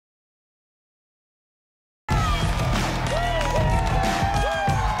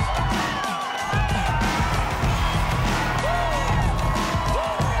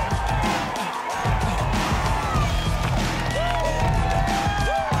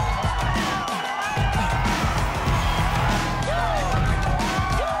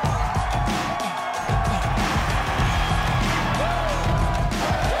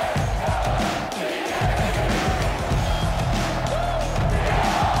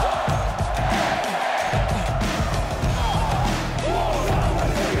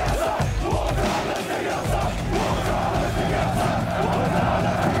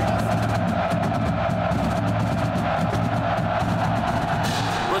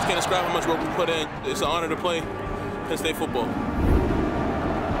describe how much work we put in. It's an honor to play Penn State football.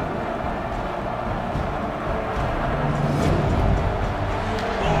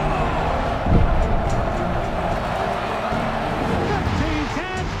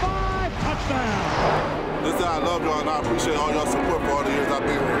 Listen, I love y'all and I appreciate all y'all support for all the years I've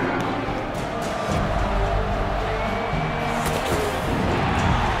been here.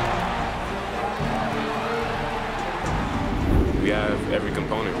 We have every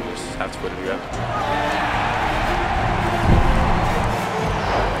component, we just have to put it together.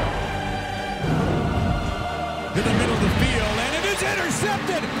 In the middle of the field, and it is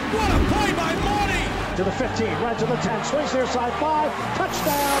intercepted! What a play by Marty! To the 15, right to the 10, swings near side 5,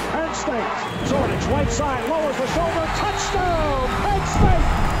 touchdown, Penn State. Zornich, right side, lowers the shoulder, touchdown, Penn State.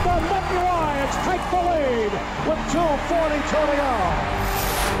 The Nittany Lions take the lead with 2:42 to go.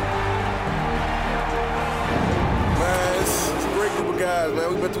 Man, it's a great group of guys, man.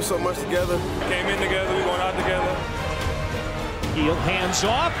 We've been through so much together. Came in together, we going out together. Heel hands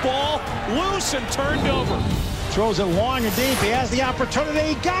off, ball loose and turned over. Throws it long and deep. He has the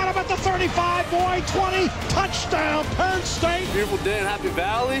opportunity. Got him at the 35, boy, 20. Touchdown, Penn State. Beautiful day in Happy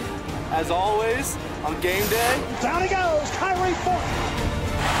Valley, as always, on game day. Down he goes, Kyrie Fort.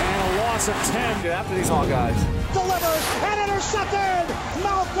 And a loss of 10. Get after these Hawk guys. Delivers and intercepted.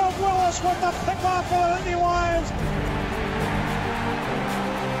 Malcolm Willis with the pickoff for the Nittany Lions.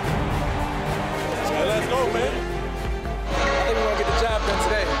 Hey, let's go, man. I think we're going to get the job done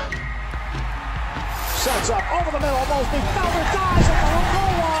today. Sets up over the middle, Mosby, Felder dies at the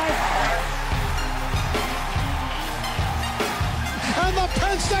goal line. And the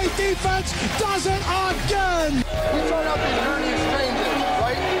Penn State defense does it again. We start out being nerdy and strangers,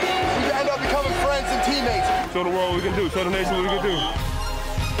 right? We end up becoming friends and teammates. Show the world what we can do, show the nation what we can do.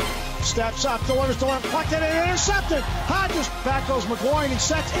 Steps up, delivers to him, collected and intercepted. Hodges, back goes McGloin, and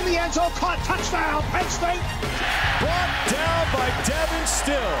sets in the end zone, caught, touchdown, Penn State. Brought down by Devin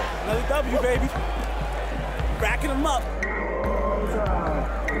Still. Another W, baby. Racking them up. Right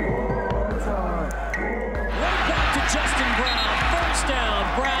back to Justin Brown. First down.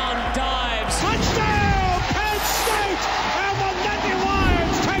 Brown dives. Touchdown, Penn State! And the Nittany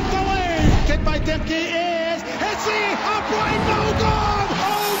Lions take the lead. Kick by Dempke is, it's the upright, no good!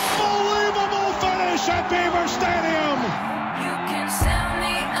 Unbelievable finish at Beaver Stadium. You can sound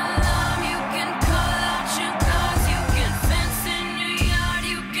the alarm, you can call out your cars, you can fence in your yard,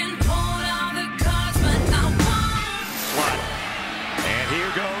 you can hold all the cards, but I won't. Slot. And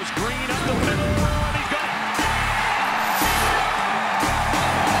here goes Green up the middle, and he's got it.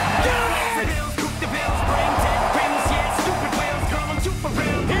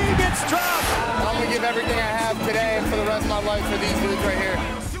 He gets dropped. I'm going to give everything I have today and for the rest of my life for these dudes right here.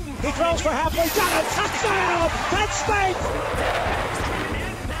 He throws for halfway down, a touchdown, Penn State!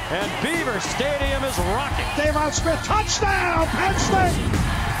 And Beaver Stadium is rocking. Davon Smith, touchdown, Penn State!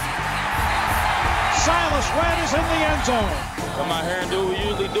 Silas Webb is in the end zone. Come out here and do what we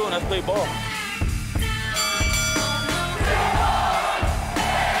usually do, and that's play ball.